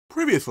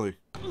Previously.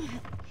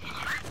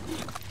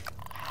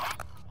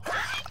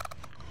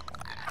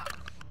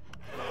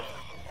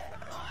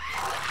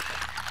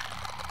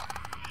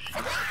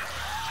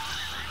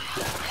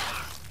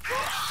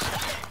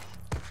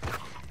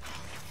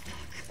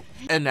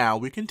 And now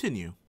we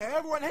continue. Hey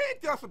everyone, hey,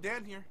 it's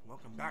Dan here.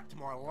 Welcome back to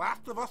more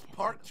Last of Us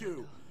Part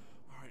 2.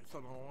 Alright,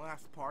 so the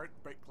last part,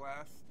 break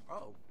glass.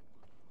 Oh,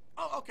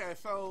 okay,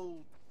 so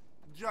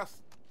just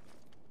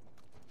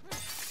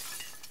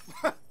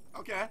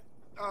okay,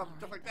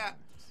 just like that.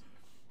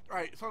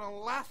 Alright, so in the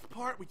last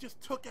part, we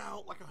just took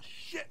out like a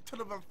shit ton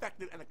of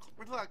infected, and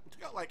we took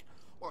out like,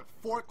 what,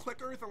 4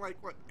 clickers and like,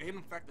 what, 8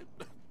 infected?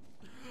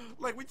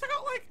 Like, we took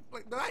out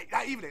like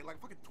not even 8, like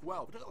fucking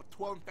 12. We took out like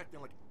 12 infected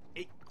and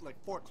like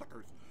 4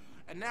 clickers.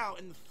 And now,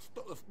 in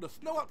the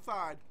snow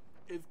outside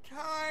is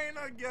kind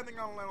of getting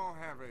a little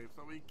heavy,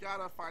 so we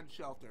gotta find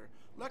shelter.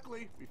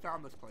 Luckily, we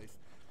found this place.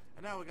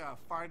 And now we gotta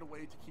find a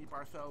way to keep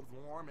ourselves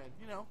warm and,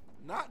 you know,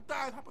 not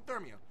die of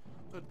hypothermia.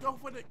 So don't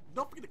forget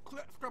to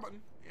click that subscribe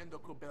button and the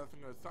cool bell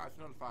thing on the side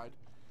to notified.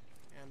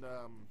 And,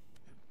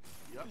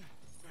 yep.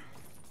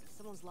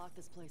 Someone's locked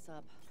this place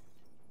up.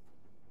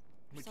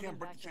 We can't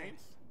break the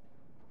chains?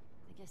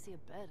 I think I see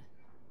a bed.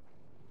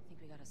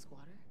 Think we got a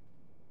squatter?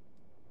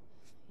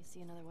 You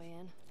see another way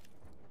in?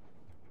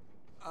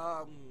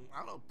 I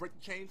don't know, break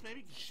the chains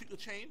maybe? Shoot the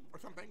chain or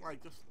something?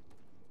 Like, just...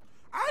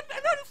 I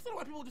noticed a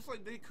lot of people just,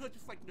 like, they could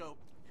just, like, you know,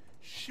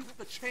 shoot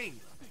the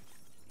chain.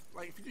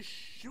 Like, if you just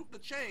shoot the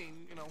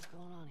chain, you know... What's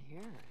going on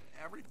here?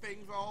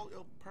 Everything's all, you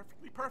know,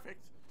 perfectly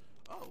perfect.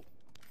 Oh,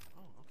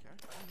 okay.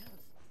 Oh, yes.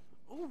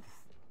 Oof.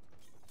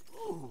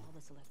 Ooh. All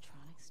this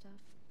electronic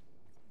stuff?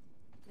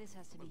 This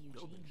has to be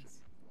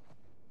Eugene's.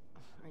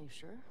 Are you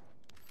sure?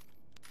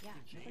 Yeah,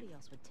 nobody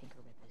else would tinker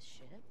with this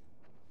shit.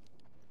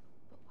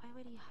 But why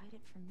would he hide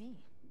it from me?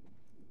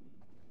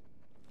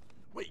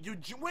 Wait,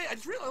 wait, I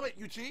just realized, wait,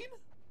 Eugene?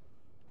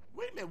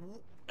 Wait a minute,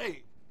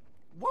 hey,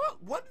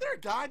 what? Wasn't there a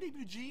guy named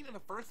Eugene in the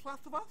first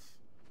Last of Us?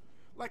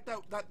 Like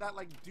that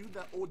like dude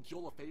that owed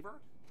Joel a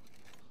favor?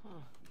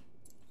 Huh.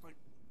 Like...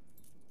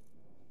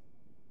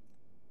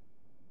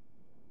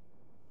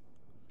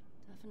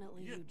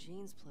 Definitely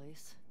Eugene's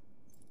place.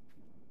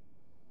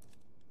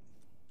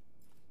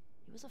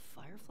 He was a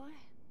firefly?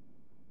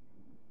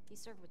 He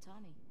served with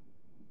Tommy.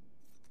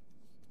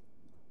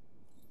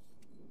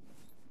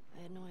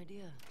 I had no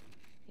idea.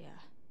 Yeah.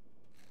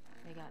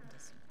 They got into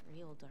some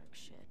real dark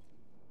shit.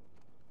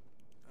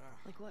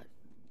 Like what?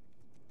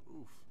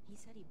 Oof. He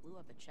said he blew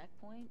up a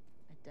checkpoint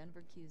at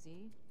Denver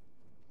QZ,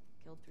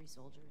 killed 3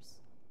 soldiers.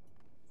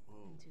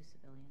 Whoa. And 2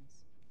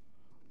 civilians.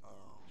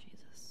 Oh.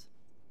 Jesus.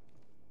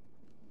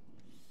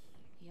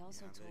 He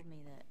also told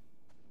me that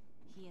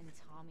he and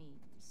Tommy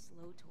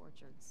slow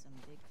tortured some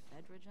big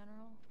Fedra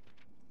general.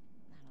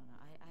 I don't know.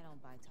 I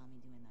don't buy Tommy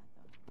doing that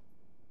though.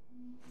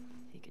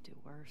 He could do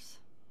worse.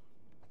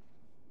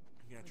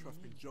 Yeah,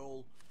 trust me,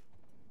 Joel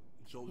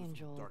He and is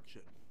Joel dark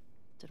shit.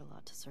 did a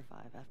lot to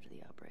survive after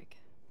the outbreak.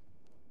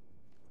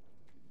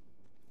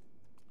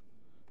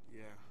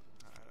 Yeah,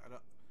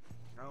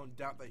 I don't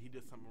doubt that he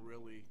did some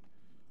really,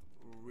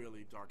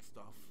 really dark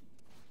stuff.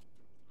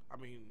 I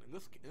mean, in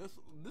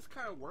this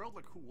kind of world,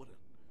 like, who wouldn't?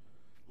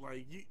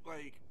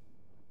 Like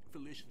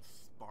Felicia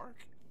Spark?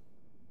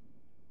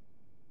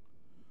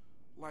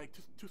 Like,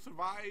 to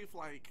survive,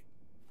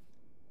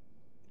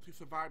 to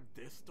survive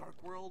this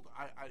dark world,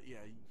 yeah,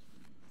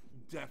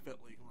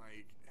 definitely,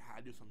 like,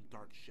 had to do some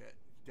dark shit.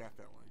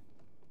 Definitely.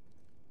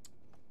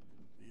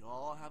 We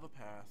all have a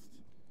past,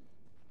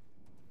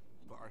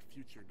 but our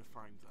future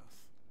defines us.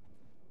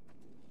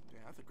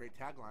 Damn, that's a great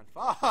tagline.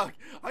 Fuck!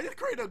 I just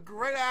created a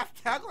great ass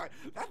tagline.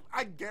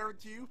 I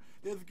guarantee you,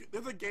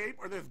 there's a game,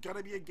 or there's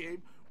gonna be a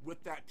game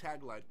with that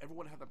tagline.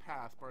 Everyone has a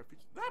past, but our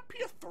future. Is that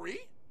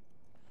PS3?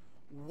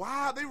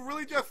 Wow, they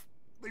really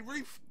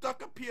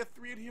stuck a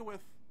PS3 in here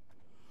with.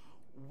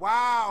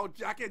 Wow,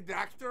 Jack and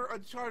Daxter,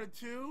 Uncharted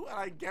 2, and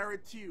I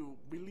guarantee you,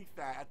 we leaked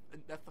that.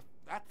 That's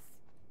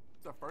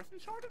the first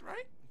Uncharted,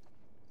 right?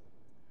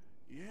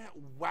 Yeah.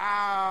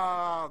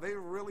 Wow, they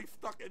really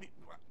stuck it.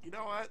 You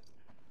know what?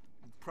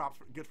 Props,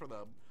 good for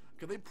them,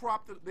 because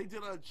they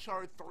did a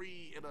Uncharted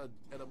 3 and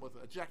it was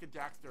a Jack and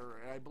Daxter,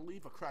 and I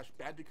believe a Crash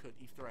Bandicoot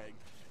Easter egg,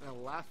 and the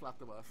last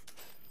Last of Us.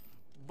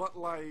 But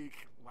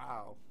like,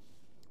 wow,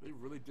 they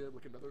really did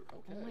like another.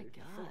 Okay, Oh my so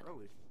god.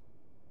 early.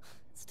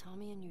 It's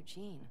Tommy and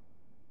Eugene.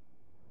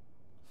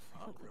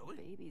 Oh, Look, really?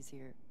 babies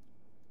here.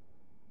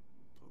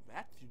 So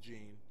that's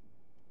Eugene.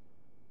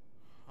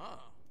 Huh.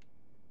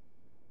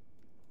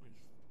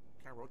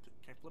 Can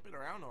I flip it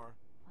around or?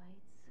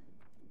 Lights,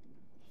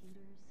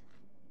 heaters.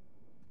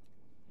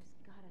 There's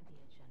gotta be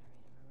a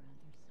generator around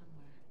here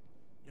somewhere.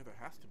 Yeah, there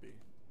has to be.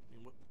 I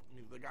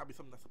mean, there gotta be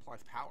something that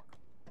supplies power.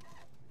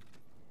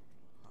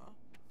 Huh?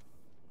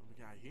 What we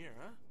got here,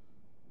 huh?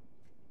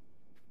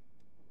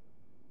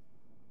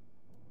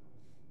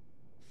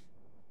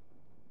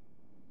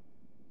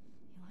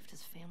 He left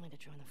his family to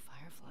join the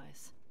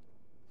Fireflies.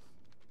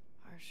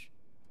 Harsh.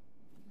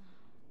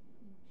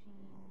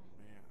 Eugene. Oh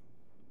man.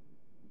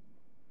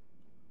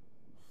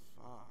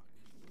 Fuck.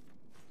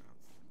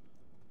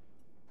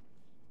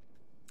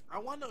 I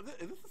want to know,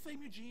 is this the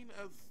same Eugene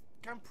as...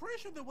 I'm pretty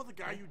sure there was a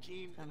guy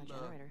Eugene Found the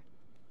generator.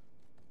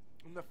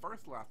 in the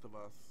first Last of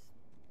Us.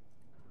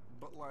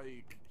 But,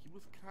 like, he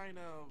was kind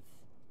of,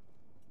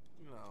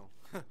 you know,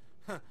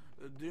 a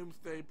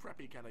doomsday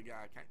preppy kind of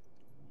guy.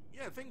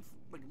 Yeah, things,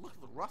 like, look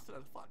rusted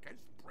as fuck. Can I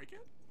just break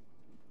it?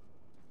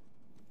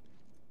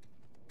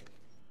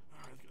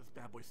 Alright, let's get this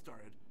bad boy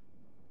started.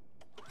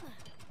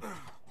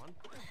 1,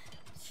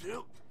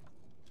 2.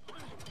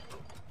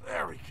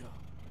 There we go.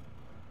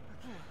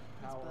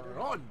 Power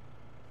on.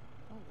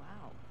 Oh,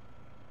 wow.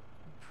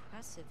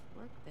 Impressive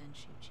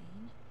workbench,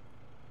 Eugene.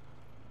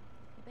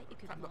 I bet you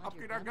could Time to mod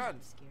upgrade your our gun guns.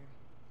 with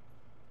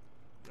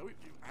this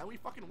gear. And we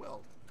fucking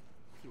will.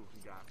 Let's see what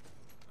we got.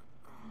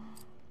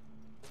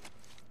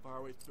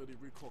 Fire rate, stability,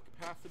 recoil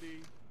capacity.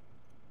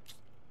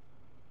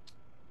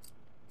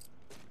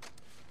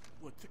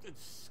 What, took a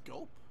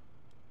scope?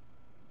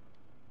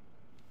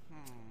 Oh.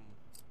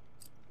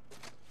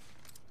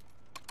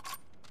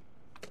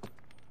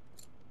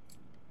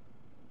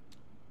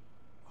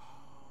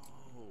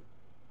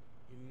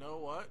 You know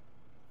what?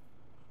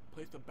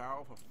 Place the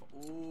barrel for...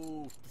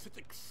 Ooh,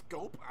 specific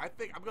scope? I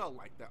think I'm gonna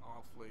like that,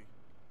 honestly.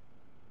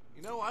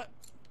 You know what?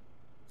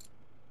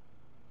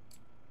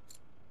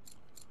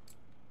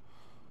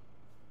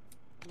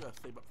 I'm gonna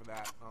save up for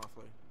that,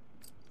 honestly.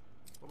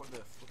 What about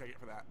this? What can I get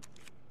for that?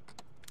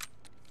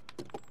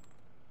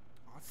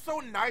 Oh, it's so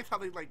nice how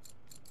they, like...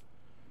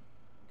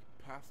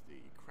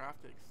 Capacity,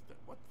 crafting,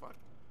 what the fuck?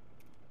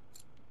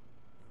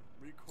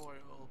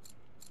 Recoil.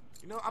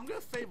 You know, I'm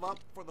gonna save up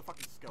for the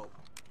fucking scope.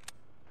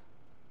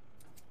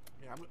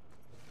 Yeah,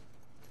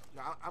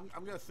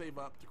 I'm gonna save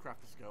up to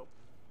craft the scope.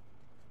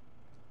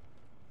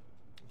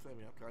 I'm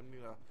saving up because I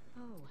need a...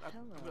 Oh,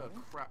 hello. I'm gonna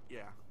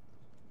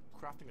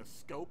crafting a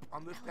scope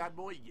on this Ellie, bad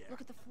boy? Yeah.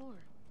 Look at the floor.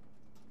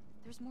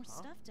 There's more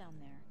stuff down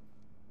there.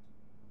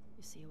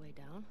 You see a way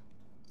down?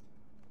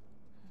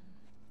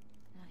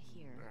 Not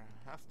here. There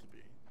has to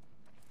be.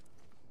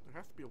 There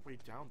has to be a way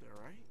down there,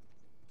 right?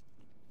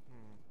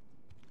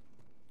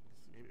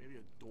 Maybe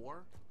a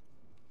door?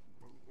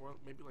 Or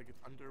maybe like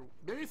it's under...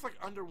 Maybe it's like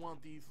under one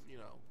of these, you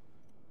know...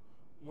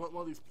 One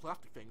of these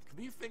plastic things. Because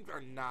these things are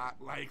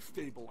not, like,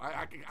 stable.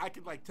 I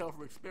can, like, tell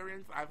from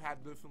experience. I've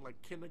had this in, like,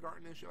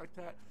 kindergarten and shit like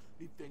that.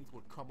 These things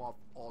would come off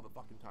all the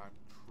fucking time.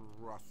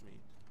 Trust me.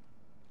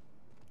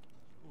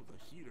 Oh, the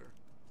heater.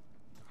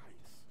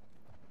 Nice.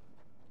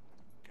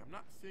 Okay, I'm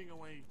not seeing a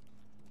way...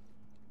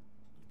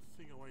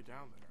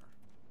 down there.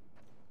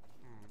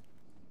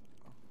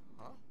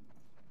 Huh?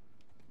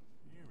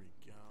 Here we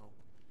go.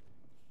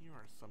 Here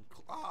are some...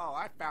 Oh,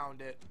 I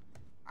found it.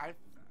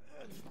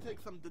 Just take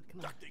some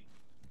deducting.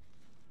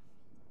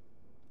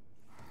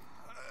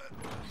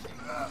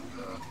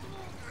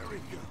 There we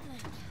go.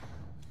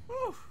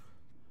 Whew.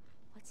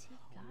 What's he got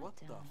What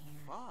down the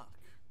here? fuck?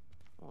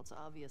 Well, it's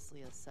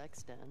obviously a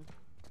sex den.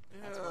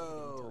 That's Ew. why he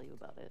didn't tell you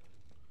about it.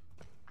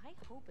 I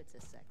hope it's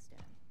a sex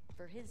den.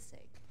 For his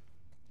sake.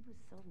 He was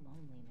so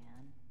lonely,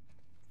 man.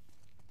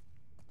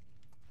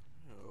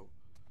 Ew.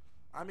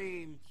 I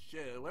mean,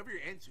 shit, whatever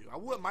you're into. I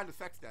wouldn't mind a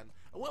sex den.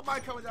 I wouldn't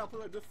mind coming down and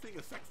putting like, this thing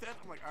a sex den.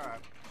 I'm like,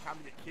 alright, time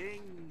to get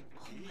king.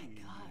 Oh my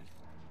god.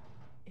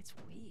 It's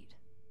weed.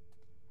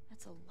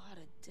 That's a lot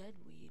of dead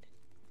weed.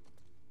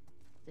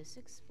 This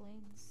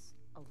explains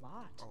a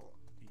lot. Oh,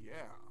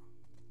 yeah.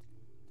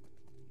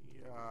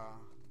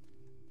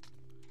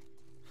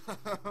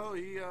 Oh,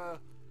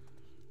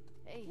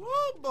 Hey,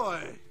 woo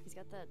boy! he's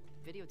got that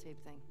videotape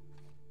thing.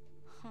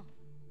 Huh.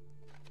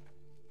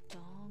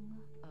 Dong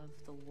of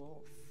the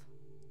Wolf.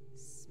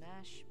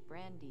 Smash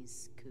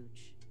Brandy's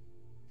cooch.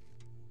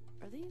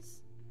 Are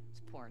these? It's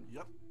porn.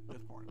 Yep, it's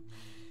porn.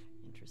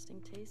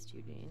 Interesting taste,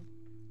 Eugene.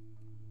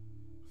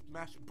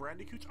 Smash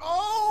Bandicoot.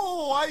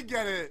 Oh, I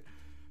get it.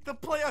 To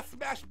play a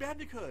Smash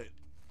Bandicoot.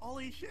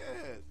 Holy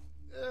shit.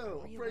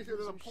 Ew, I'm pretty sure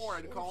there's a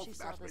porn called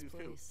Smash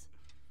Bandicoot.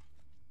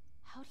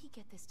 How'd he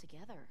get this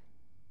together?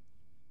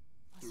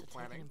 Must Through have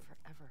planning. taken him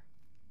forever.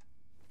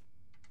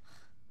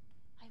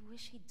 I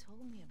wish he'd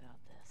told me about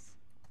this.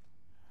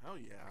 Hell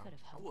yeah.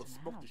 Could've I helped would have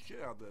him smoked out. the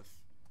shit out of this.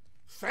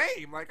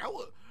 Same. Like, I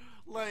would.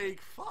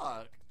 Like,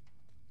 fuck.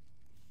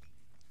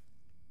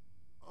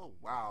 Oh,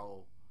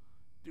 wow.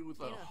 Dude was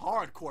a Dina.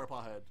 hardcore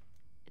pothead.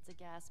 It's a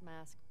gas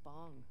mask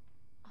bong.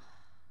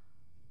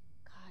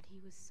 God, he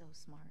was so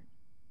smart.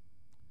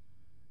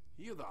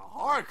 He was a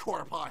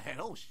hardcore pothead.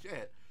 Oh,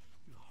 shit.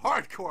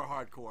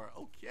 Hardcore.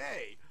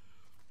 Okay.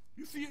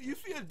 You see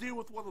a dude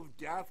with one of those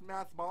gas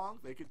mask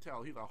bongs? They can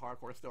tell he's a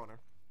hardcore stoner.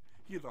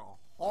 He's a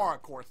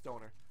hardcore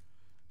stoner.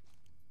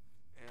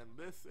 And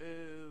this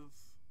is...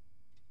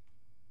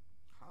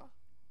 Huh?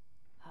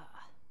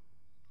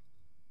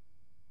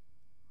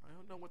 I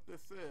don't know what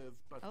this is,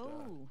 but...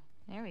 Oh,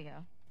 there we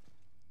go.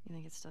 You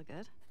think it's still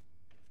good?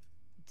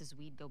 Does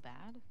weed go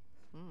bad?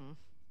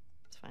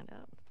 Let's find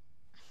out.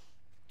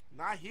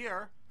 Not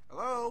here.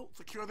 Hello?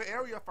 Secure the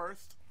area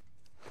first.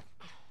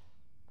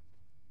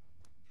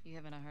 You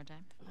having a hard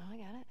time? No, I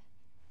got it.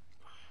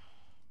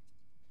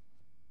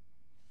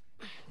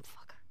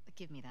 Fuck.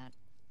 Give me that.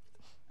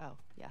 Oh,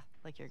 yeah,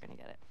 like you're gonna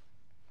get it.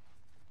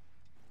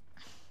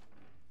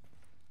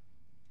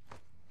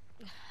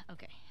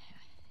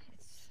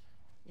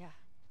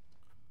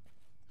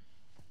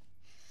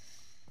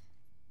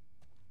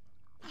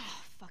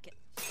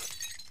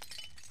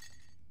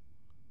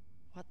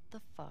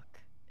 fuck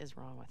is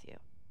wrong with you?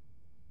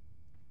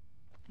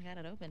 I got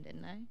it open,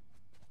 didn't I?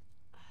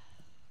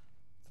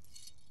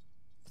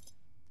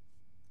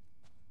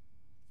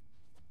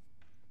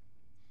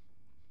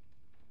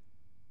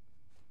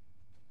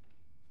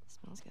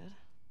 Smells good.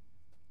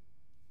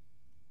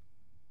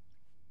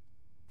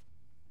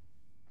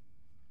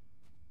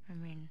 I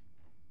mean,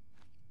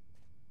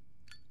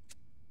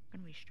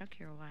 gonna be stuck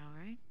here a while,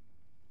 right?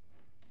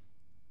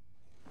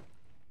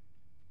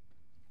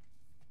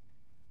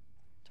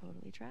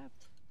 Totally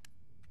trapped.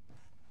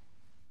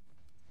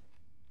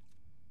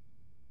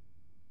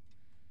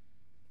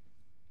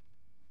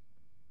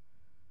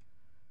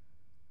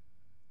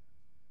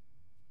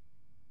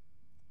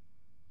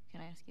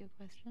 Can I ask you a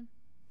question?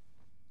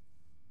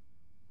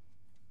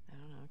 I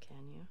don't know,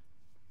 can you?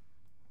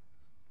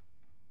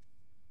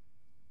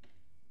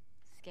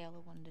 Scale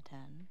of 1 to 10.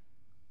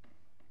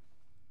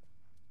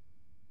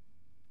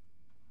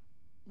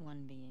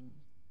 1 being,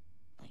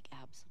 like,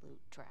 absolute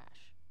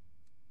trash.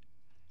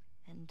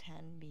 And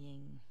 10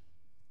 being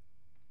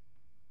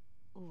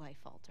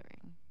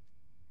life-altering.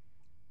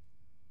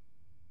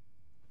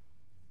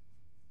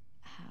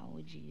 How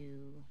would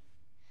you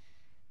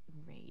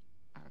rate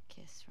our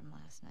kiss from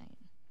last night?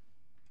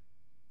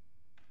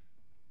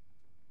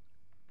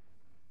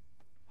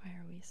 Why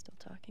are we still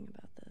talking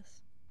about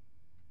this?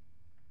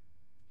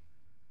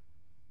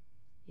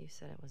 You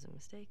said it was a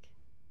mistake.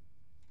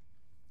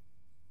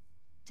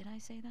 Did I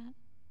say that?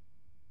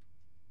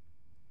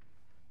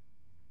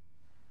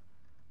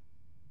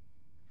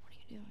 What are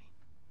you doing?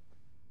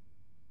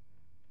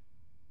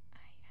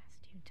 I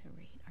asked you to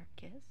rate our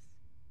kiss.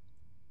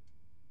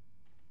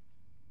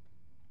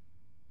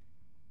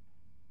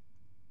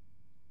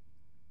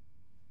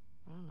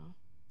 I don't know.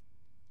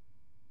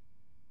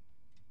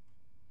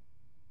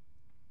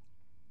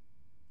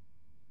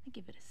 I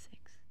give it a 6.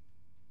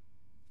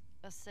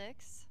 A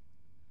 6?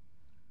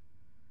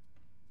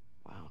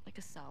 Wow. Like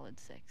a solid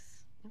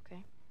 6.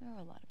 Okay. There are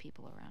a lot of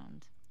people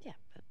around. Yeah,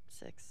 but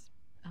 6.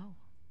 Oh,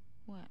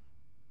 what?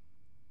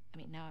 I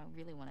mean, now I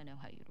really want to know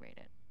how you'd rate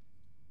it.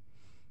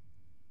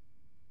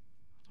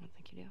 I don't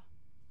think you do.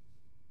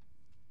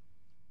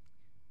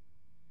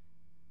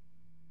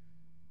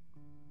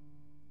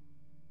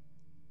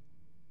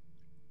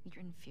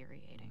 You're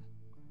infuriating.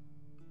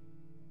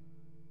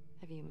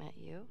 Have you met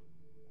you?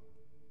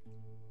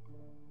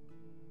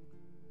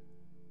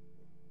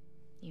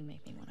 You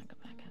make me want to go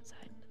back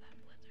outside into that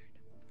blizzard.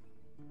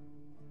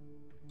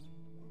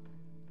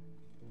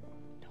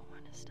 No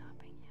one is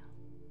stopping you.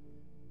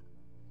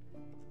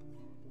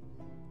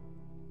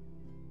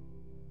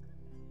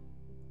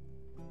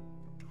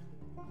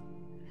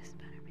 This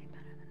better be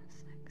better than a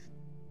 6.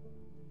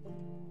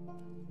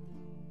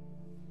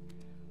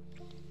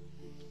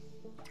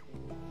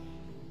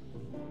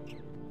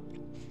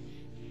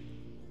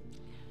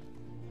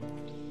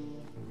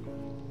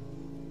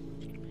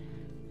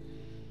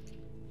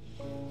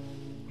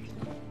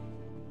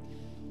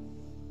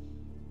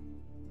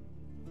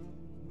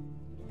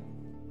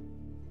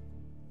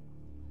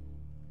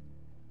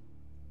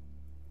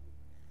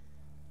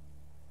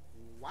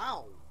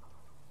 Wow.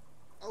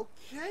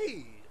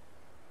 Okay.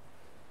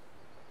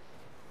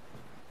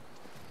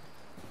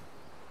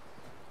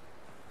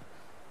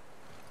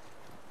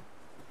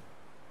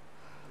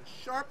 A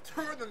sharp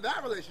turn in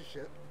that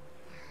relationship.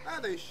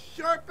 And a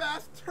sharp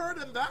ass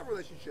turn in that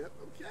relationship.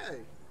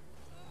 Okay.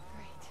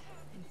 Right.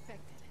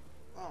 Infected.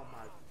 Oh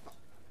my fuck.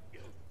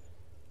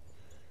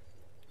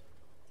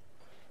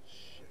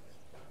 Shit.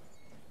 Oh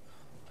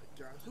my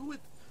god.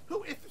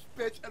 Who is this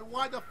bitch and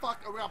why the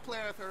fuck are we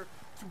playing with her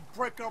to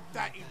break up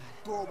that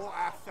adorable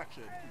ass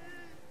section?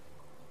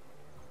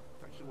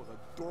 Section was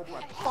adorable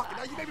as fuck.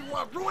 Now you made me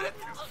want to ruin it.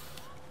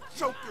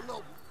 Choke your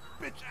little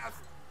bitch ass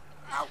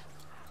out.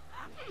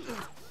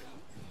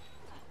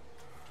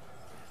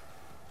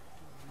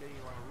 Made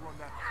me want to ruin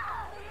that.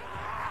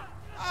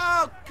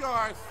 Oh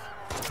god.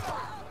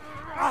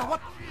 Oh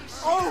what?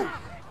 Oh!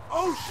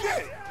 Oh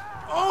shit!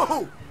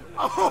 Oh!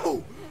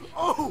 Oh!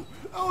 Oh!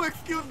 Oh!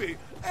 Excuse me!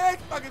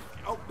 Fucking!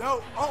 Oh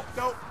no! Oh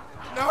no!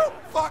 No!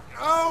 Fuck!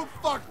 Oh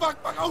fuck!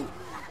 Fuck! Fuck! Oh!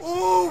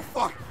 Oh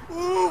fuck!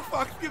 Oh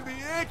fuck! Excuse me!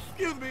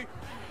 Excuse me!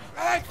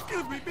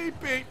 Excuse me! Beep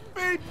beep!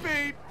 Beep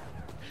beep!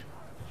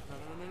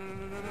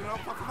 No!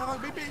 Fuck!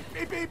 Fuck! Beep beep!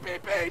 Beep beep!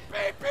 Beep beep!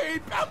 Beep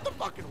beep! Out the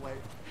fucking way!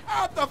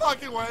 Out the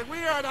fucking way! We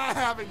are not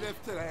having this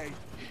today.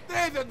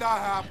 This is not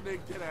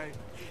happening today.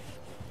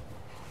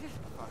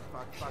 Fuck,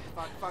 fuck, fuck,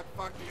 fuck, fuck,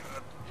 fuck.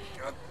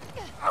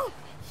 Oh,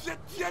 shit,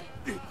 shit.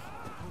 You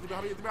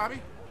grab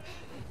me?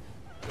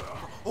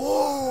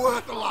 Oh,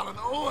 that's a lot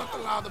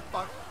of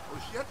fuck. Oh,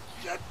 shit,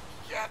 shit,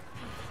 shit.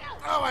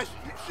 Oh, you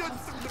shouldn't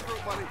stick with the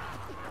group, buddy.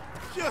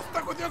 Should've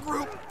stuck with your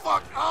group.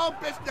 Fuck. Oh,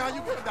 bitch, now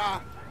you gonna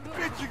die.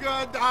 Bitch, you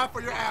gonna die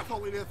for your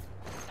assholiness.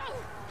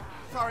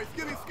 Sorry,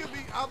 excuse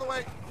me, out of the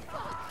way.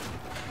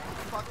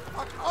 Fuck,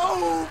 fuck.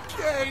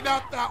 Okay,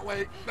 not that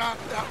way. Not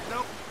that,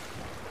 nope.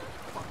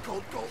 Fuck,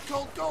 cold.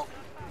 Fuck.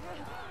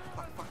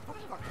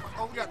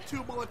 Oh, we got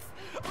 2 bullets.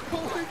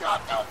 Oh, we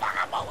got 2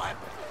 fucking bullets.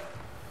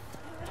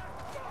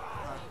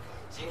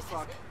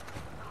 Fuck.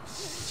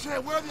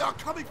 Shit, where are they all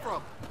coming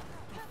from?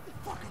 Where the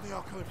fuck are they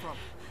all coming from?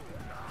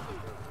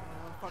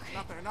 Fuck,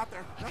 not there, not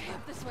there, not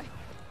there. This way.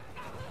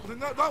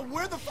 No,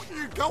 where the fuck are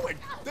you going?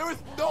 There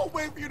is no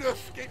way for you to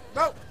escape.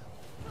 Nope.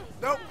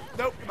 Nope,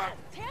 nope, come on.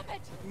 Damn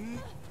it!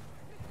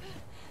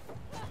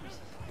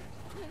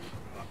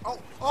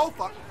 Oh,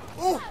 fuck.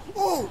 Oh.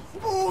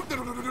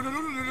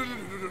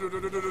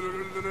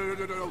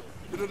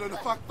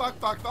 Fuck.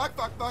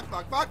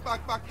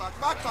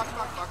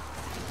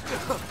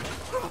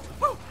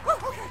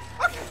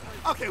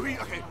 Okay, we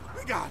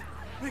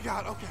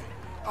got it, okay.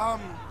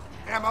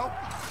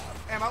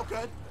 Ammo,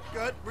 good.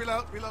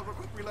 Reload, real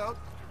quick, reload.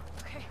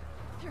 Okay,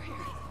 you're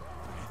here.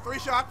 3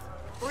 shots,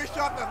 that's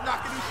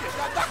not gonna do shit.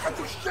 That's not gonna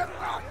do shit.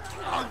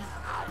 Oh,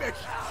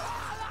 bitch.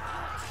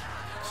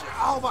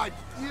 Oh my,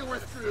 we're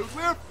screwed.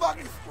 We're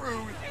fucking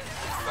screwed.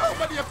 So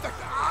many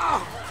effects.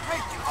 Ah, hey,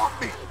 get off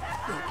me.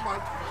 Come on,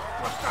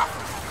 let's stop.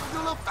 Do a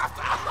little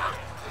faster.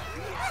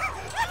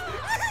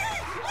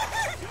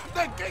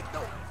 That gate,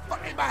 no,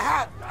 fucking my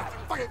hat.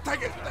 Fucking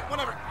take it,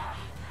 whatever.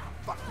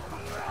 Fuck.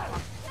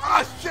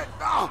 Ah, shit,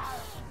 no.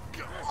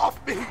 Get off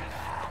me.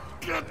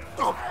 Get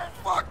the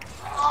fuck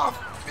off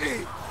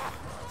me.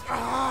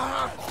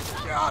 Ah,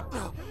 God.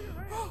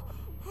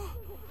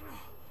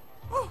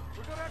 We're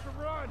gonna have to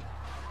run.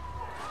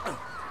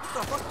 What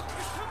the fuck?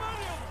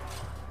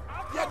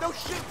 Yeah, no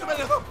shit, come in.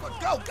 Go.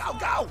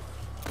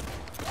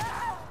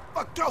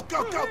 Fuck, go.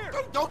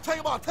 Don't take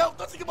him on. Don't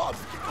take him on.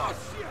 Keep on.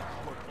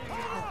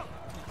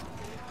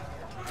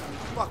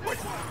 Fuck, wait.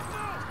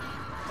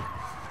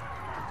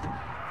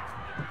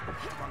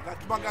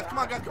 Come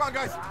on,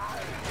 guys.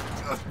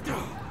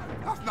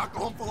 That's not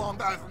going for long.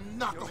 That is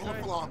not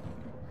going for long.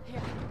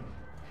 Here.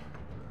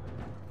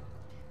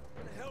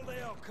 Where the hell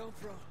they all come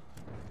from?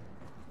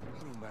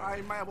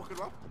 I might have woken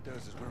up. What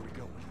does is where we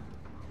going?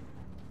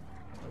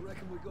 I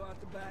reckon we go out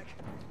the back.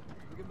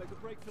 We can make a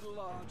break for the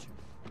lodge.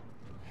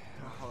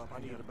 Hold up, I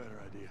got a better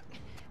idea.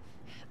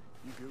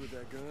 You good with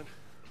that gun?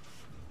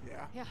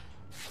 Yeah. Yeah.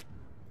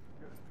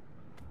 Good.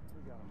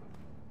 We got him.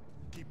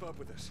 Keep up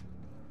with us.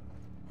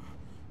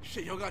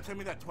 Shit, you gotta tell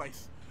me that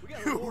twice. We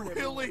gotta You warn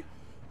really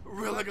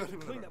gotta tell me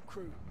that. Cleanup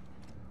crew.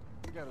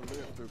 We gotta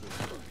live through this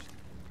first.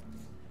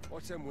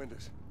 Watch them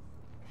windows.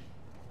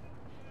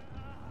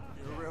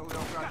 You really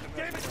don't got to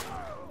Damn it!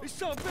 These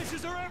son of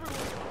bitches are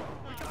everywhere!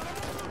 We got them!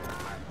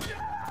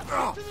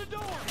 Oh. Get to the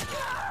door!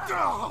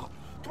 Oh,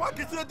 come on,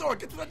 get to the door.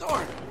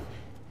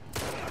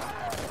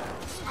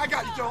 I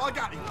got you, Joe. I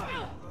got you.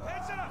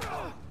 Heads up!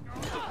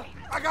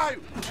 I got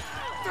you.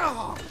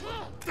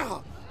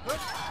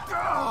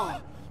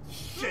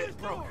 Shit,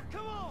 bro.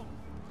 Come on!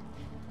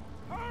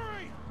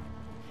 Hurry!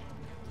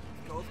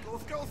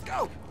 Let's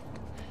go.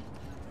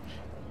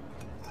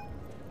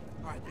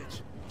 Alright,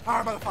 bitch.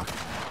 Alright, motherfucker.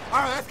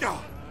 Alright, let's go.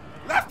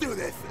 Let's do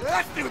this.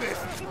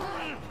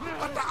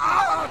 What the?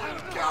 Oh,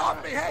 get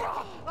off me, hey.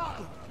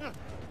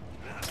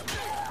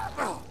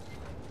 Oh.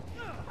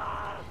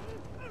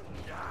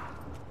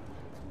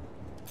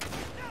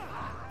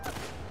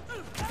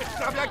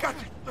 Stop me, I got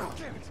you.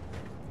 Damn it!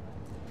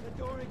 That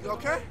door ain't You gonna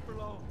okay? work for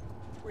long.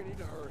 We need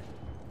to hurry.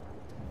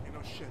 Ain't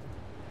no shit.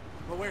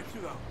 But where to,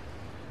 though?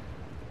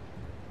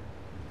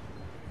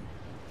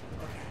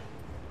 Okay.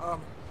 Up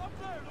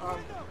there, the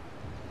window!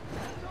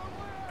 There's our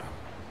way out!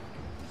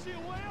 You see a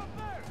way up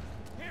there?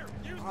 Here,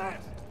 use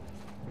this!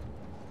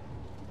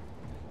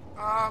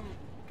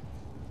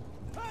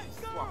 Hey,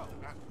 girl!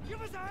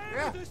 Give us a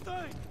hand with this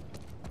thing!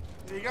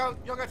 There you go. You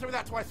don't gotta tell me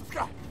that twice. Let's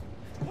go.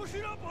 Push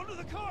it up onto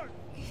the cart!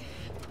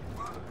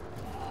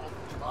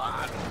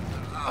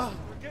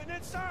 We're getting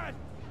inside!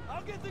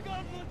 I'll get the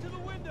gondola to the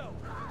window!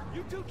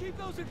 You two keep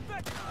those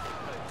infected!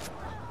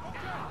 Okay!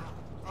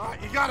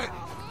 Alright, you got it.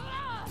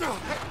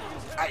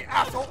 Hey,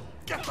 asshole.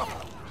 Get the... Come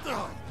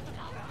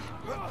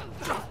on,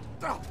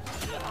 Dad!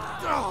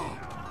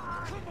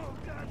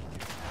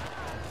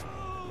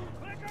 Oh,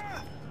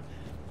 clicker!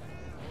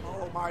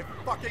 Oh my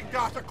fucking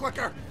gosh, a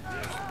clicker!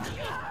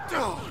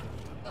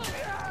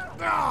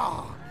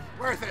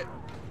 Where is it?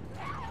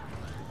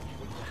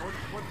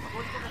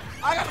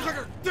 I got a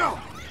clicker!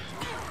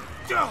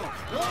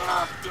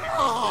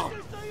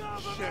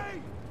 Shit!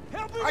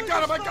 I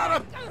got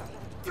him!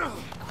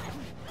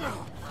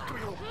 Come here,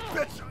 you little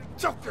bitch!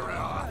 Choke your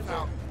ass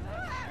out!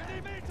 You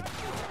need me to take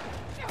you?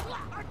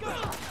 I got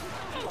him!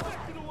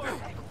 Infected away!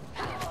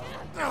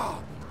 I'm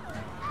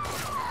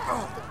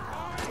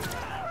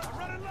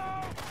running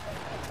low!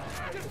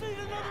 Just need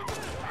another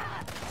minute!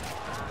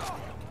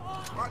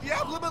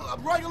 Yeah,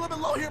 I'm running a little bit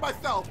low here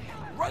myself.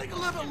 Running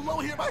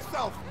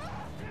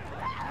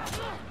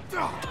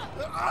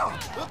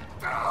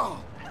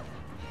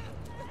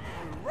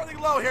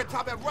low here,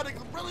 Tommy. I'm running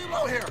really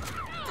low here.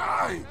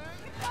 Die!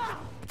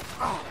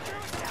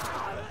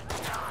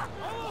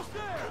 Almost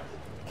there!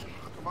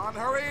 Come on,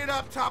 hurry it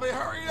up, Tommy.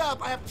 Hurry it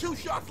up. I have 2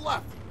 shots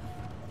left.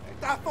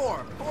 Ain't that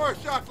 4? 4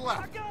 shots I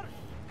left. got it!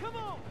 Come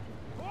on!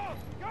 Come on,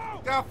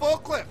 go! Got a full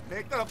clip.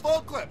 Make that a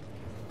full clip.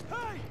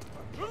 Hey!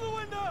 Through the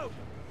window!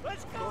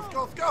 Let's go!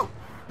 Let's go.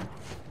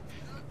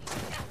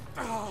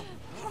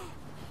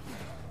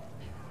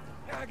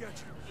 Yeah, I got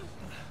you.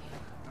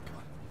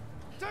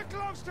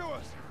 close to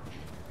us!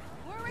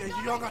 Where are we Yeah,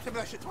 going? you don't got to do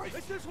that shit twice.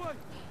 It's this way!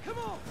 Come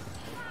on!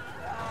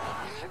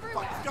 Fuck,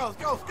 let's go, let's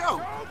go, let's go!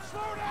 Don't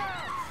slow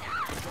down!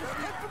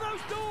 Head for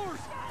those doors!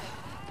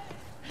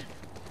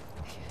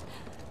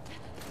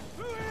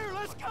 Through here,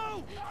 let's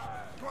go!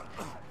 Come on.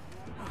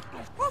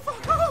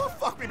 Oh,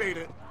 fuck, we made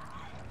it.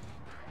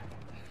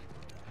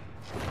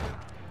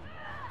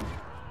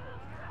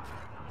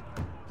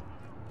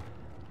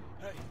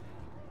 Hey,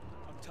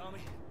 I'm Tommy.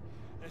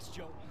 That's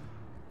Joel.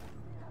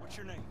 What's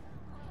your name?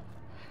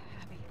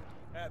 Abby.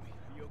 Abby,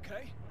 are you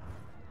okay?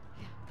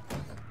 That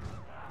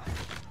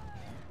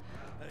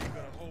ain't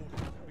gonna hold.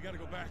 We gotta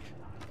go back.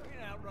 We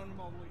ain't outrun them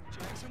all the way to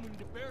Jackson. We need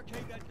to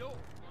barricade that door.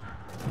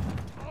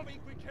 Tommy,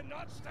 we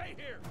cannot stay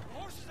here. The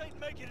horses ain't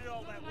making it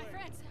all that way.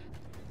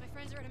 My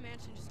friends are at a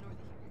mansion just north of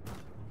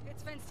here.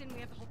 It's fenced in. We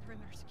have the whole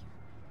perimeter secure.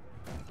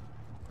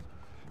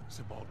 It's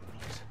a Baldwin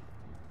place.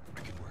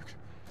 Make it work.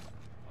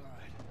 All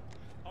right.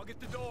 I'll get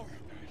the door. All right.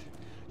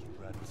 You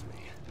ride with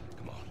me.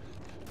 Come on.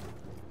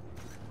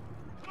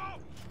 Come on!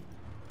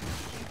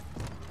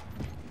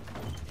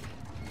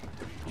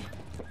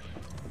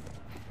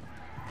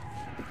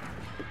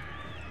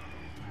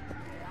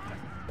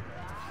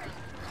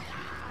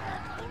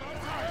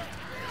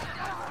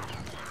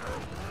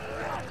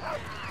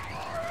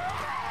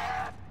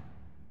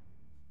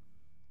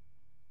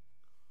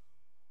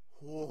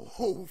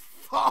 Oh,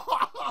 fuck!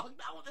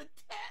 That was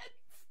intense!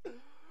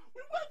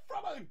 We went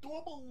from a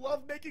adorable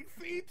love-making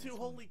scene to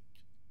holy...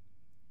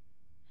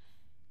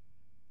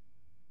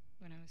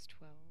 When I was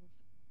 12,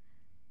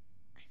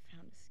 I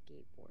found a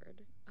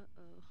skateboard.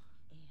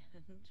 And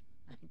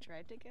I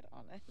tried to get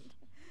on it.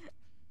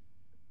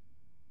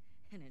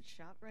 And it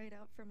shot right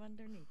out from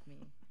underneath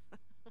me.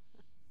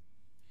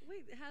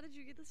 Wait, how did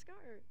you get the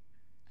scar?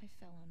 I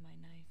fell on my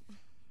knife.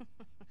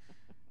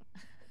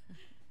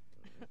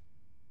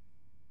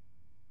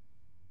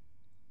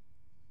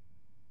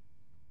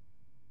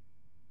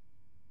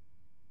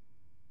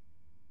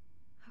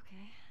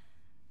 Okay.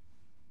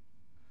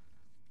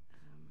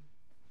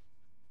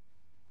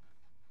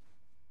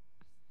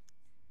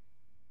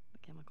 The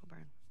chemical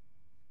burn.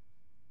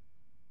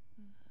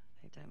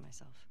 I did it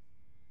myself.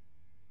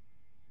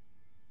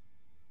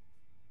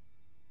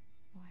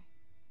 Why?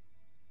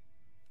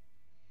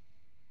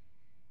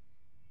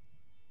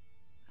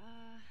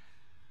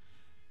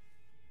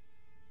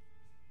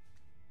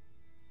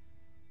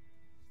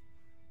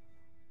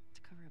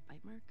 To cover a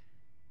bite mark.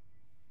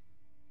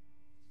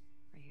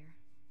 Right here.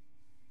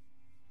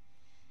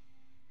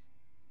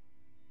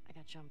 I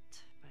got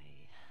jumped by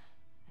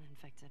an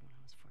infected when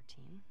I was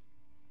 14.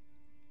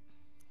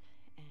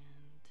 And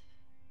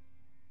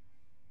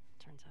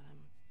turns out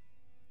I'm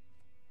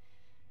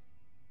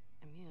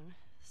immune,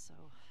 so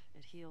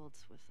it healed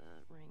with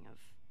a ring of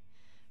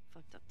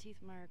fucked up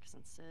teeth marks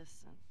and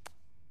cysts and...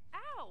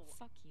 Ow!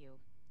 Fuck you.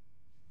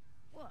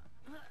 What?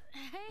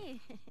 Hey!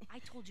 I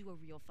told you a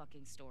real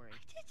fucking story. I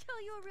did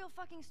tell you a real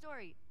fucking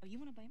story. Oh, you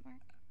want a bite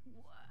mark?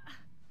 What?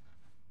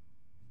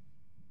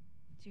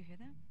 Did you hear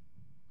that?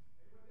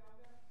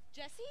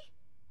 Jesse?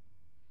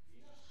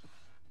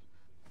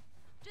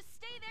 Just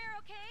stay there,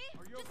 okay?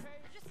 Are you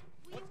okay? Just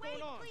will What's you wait,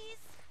 going on? please?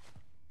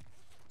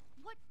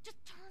 What? Just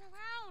turn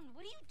around.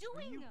 What are you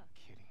doing? Are you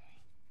kidding me?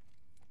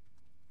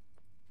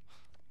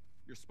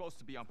 You're supposed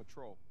to be on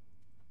patrol.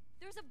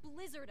 There's a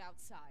blizzard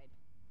outside.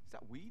 Is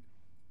that weed?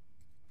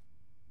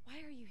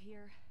 Why are you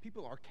here?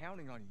 People are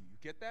counting on you. You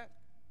get that?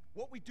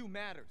 What we do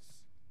matters.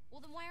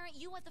 Well, then why aren't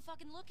you at the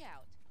fucking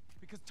lookout?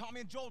 Because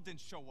Tommy and Joel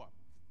didn't show up.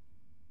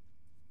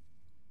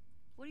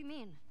 What do you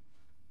mean?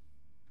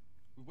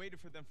 We waited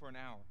for them for an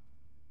hour.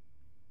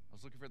 I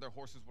was looking for their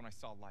horses when I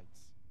saw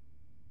lights.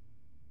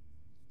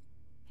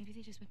 Maybe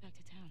they just went back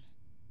to town.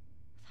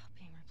 Without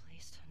being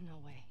replaced? No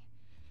way.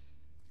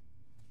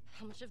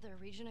 How much of their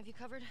region have you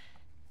covered?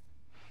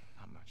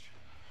 Not much.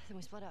 Then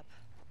we split up.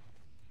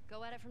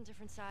 Go at it from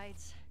different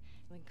sides,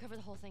 and we can cover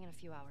the whole thing in a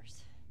few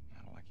hours.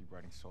 I don't like you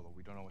riding solo.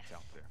 We don't know what's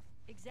out there.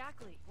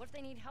 Exactly. What if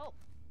they need help?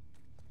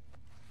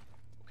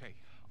 Okay,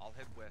 I'll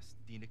head west.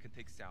 Dina can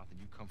take south, and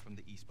you come from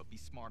the east, but be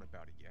smart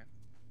about it, yeah?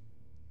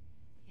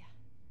 Yeah.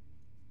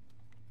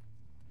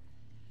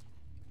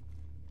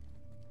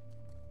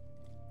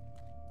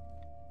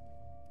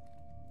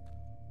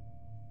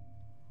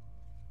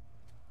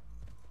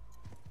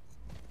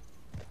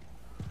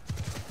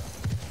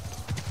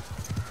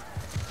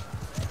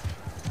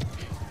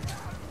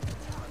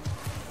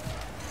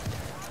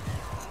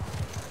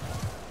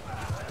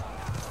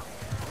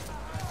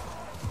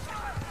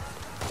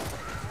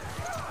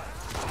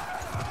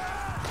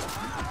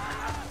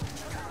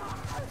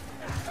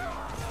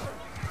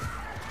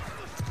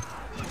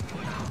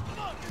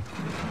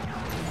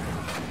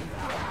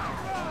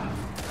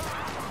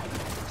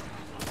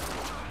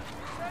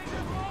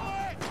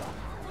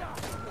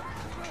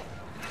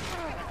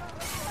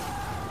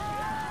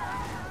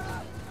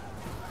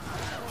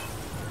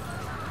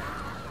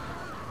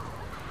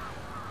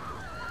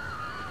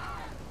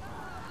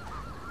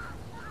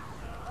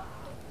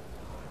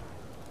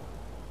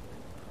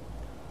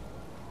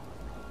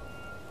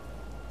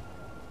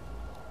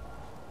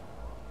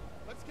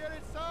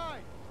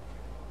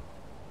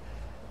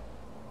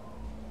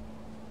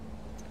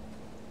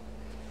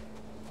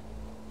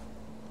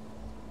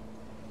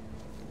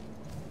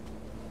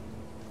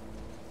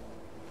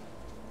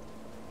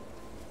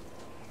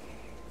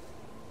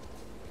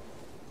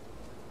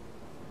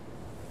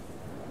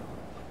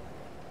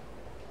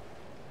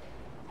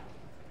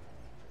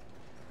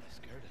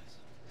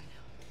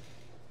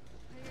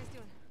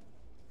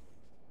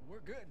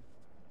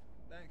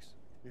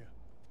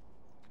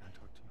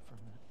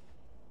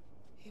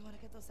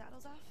 get those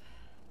saddles off?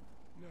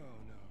 No,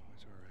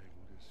 it's all right.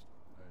 We'll just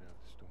ride out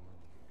the storm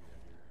and get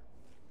out here.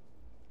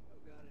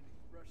 Oh, got any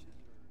brushes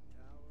or a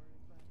towel or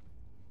anything?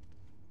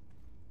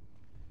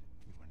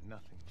 You are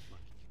nothing but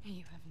lucky.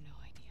 You have no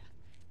idea.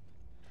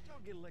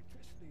 Y'all get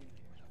electricity in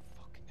here. Where the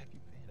fuck have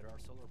you been? There are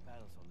solar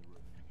panels on the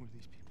roof. Who are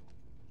these people?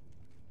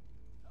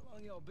 How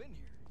long y'all been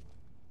here?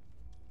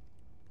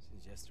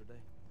 Since yesterday?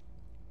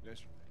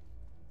 Yesterday.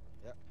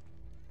 Yep.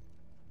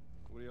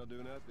 What are y'all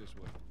doing out this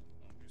way?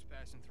 I'm just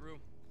passing through.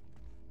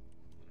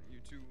 You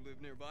two live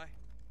nearby?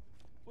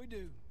 We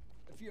do.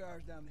 A few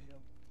hours down the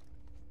hill.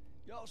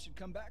 Y'all should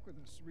come back with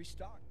us,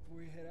 restock before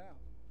we head out.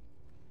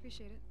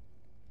 Appreciate it.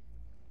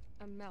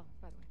 I'm Mel,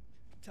 by the way.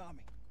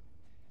 Tommy,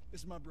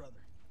 this is my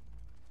brother.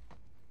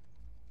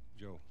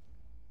 Joe.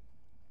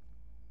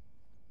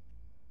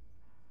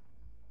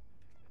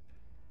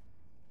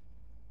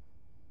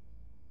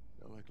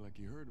 Y'all act like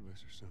you heard of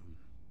us or something.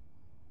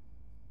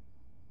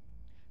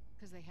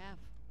 Because they have.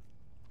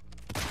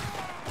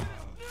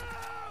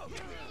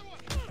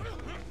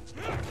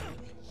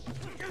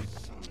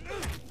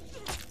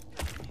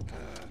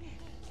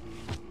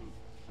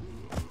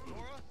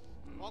 Nora?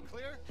 All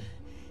clear?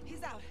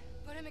 He's out.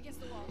 Put him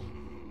against the wall.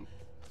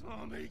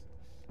 Tommy!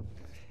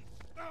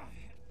 Get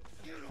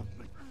off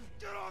me!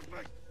 Get off me!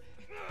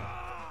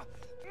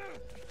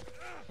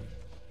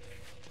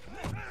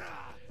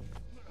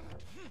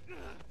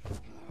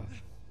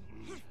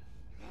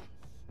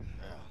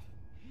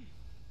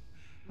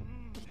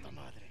 Puta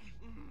madre.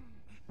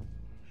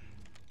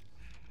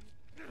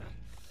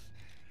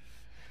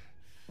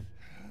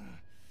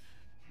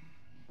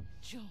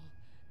 Joel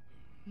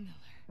Miller.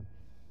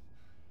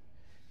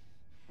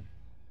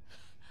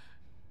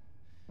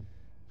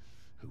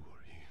 Who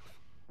are you?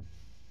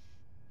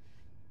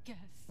 Guess.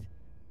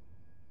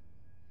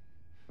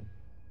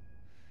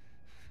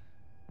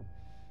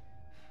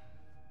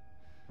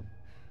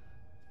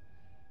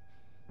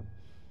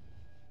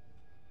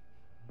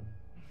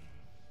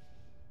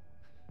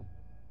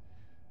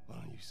 Why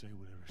don't you say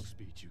whatever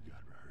speech you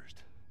got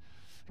rehearsed?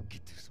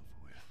 Get this over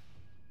with.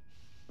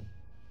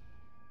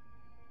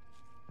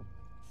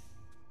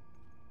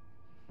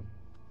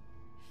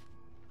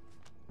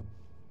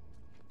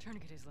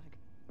 Tourniquet his leg.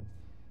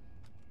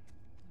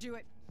 Do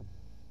it.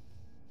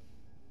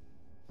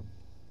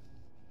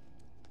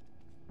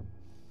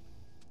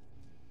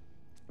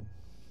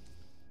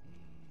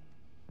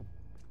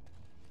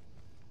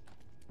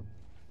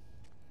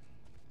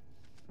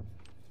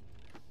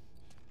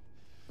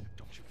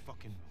 Don't you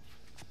fucking move.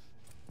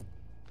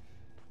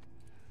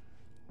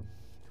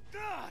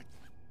 God!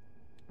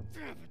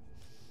 Damn it!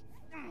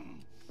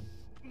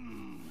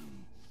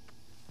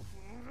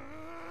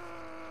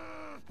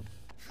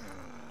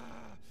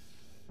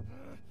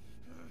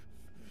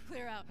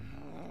 Clear out.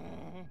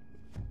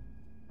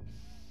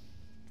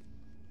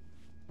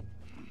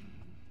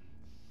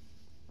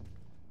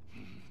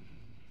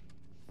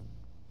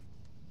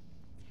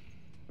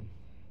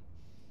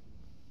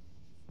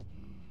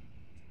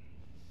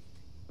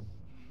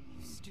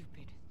 You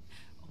stupid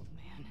old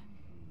man.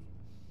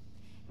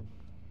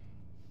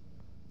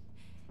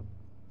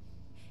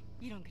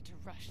 You don't get to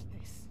rush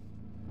this.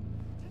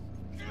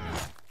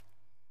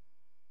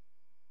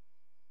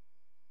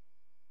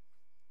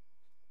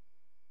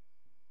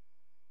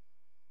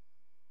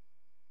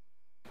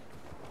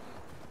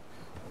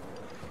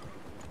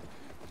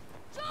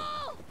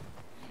 Joel!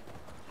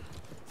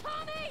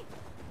 Tommy!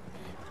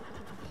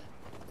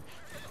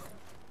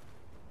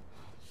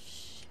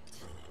 Shit.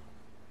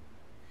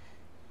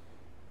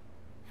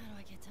 How do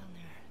I get down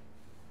there?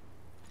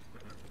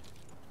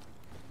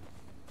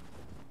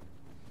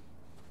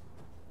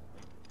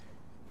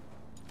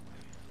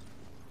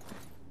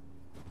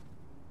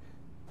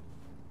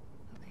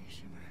 Okay,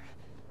 Shimmer.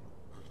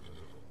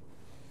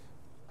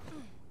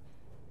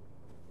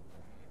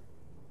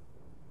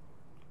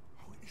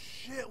 Holy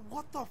shit,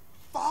 what the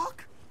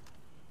fuck?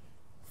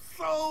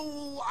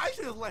 So, I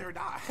should have let her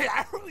die.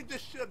 I really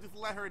just should have just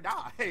let her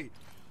die.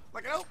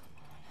 Like, I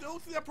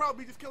don't see that problem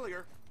me just killing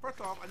her. First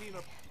off, I need to,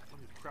 let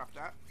me craft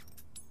that.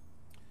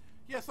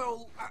 Yeah,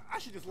 so, I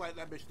should just let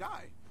that bitch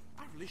die.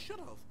 I really should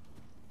have.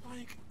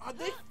 Like, are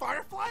they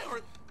Firefly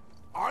or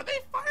are they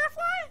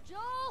Firefly?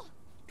 Joel!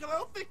 Because I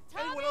don't think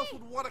anyone else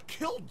would want to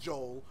kill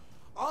Joel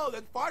other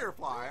than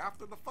Firefly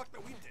after the fuck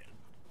that we did.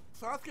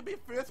 So that's gonna be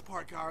for this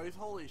part, guys.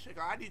 Holy shit,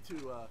 I need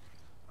to,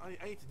 I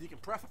need to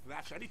decompress after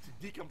that shit. I need to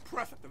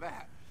decompress after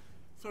that.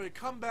 So we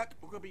come back,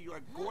 we're gonna be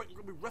like we're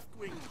gonna be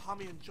rescuing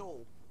Tommy and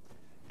Joel.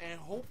 And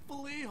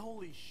hopefully,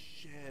 holy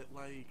shit,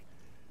 like,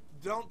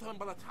 don't tell me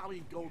by the time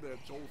we go there,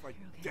 Joel's like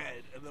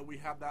dead. And then we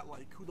have that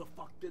like, who the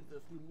fuck did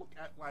this? We look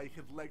at like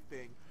his leg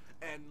thing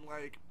and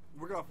like,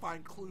 we're gonna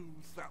find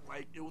clues that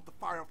like, it was the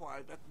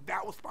Firefly,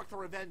 that was Sparks of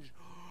Revenge.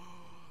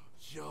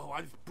 Yo,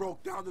 I just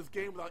broke down this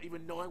game without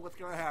even knowing what's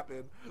gonna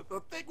happen.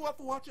 So thank you all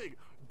for watching.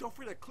 Don't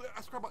forget to click that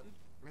subscribe button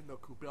and the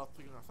cool bell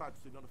to get outside to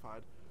stay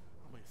notified.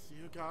 I'm gonna see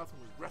you guys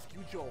when we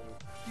rescue Joel.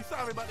 Peace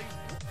out, everybody.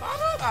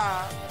 Bye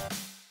bye.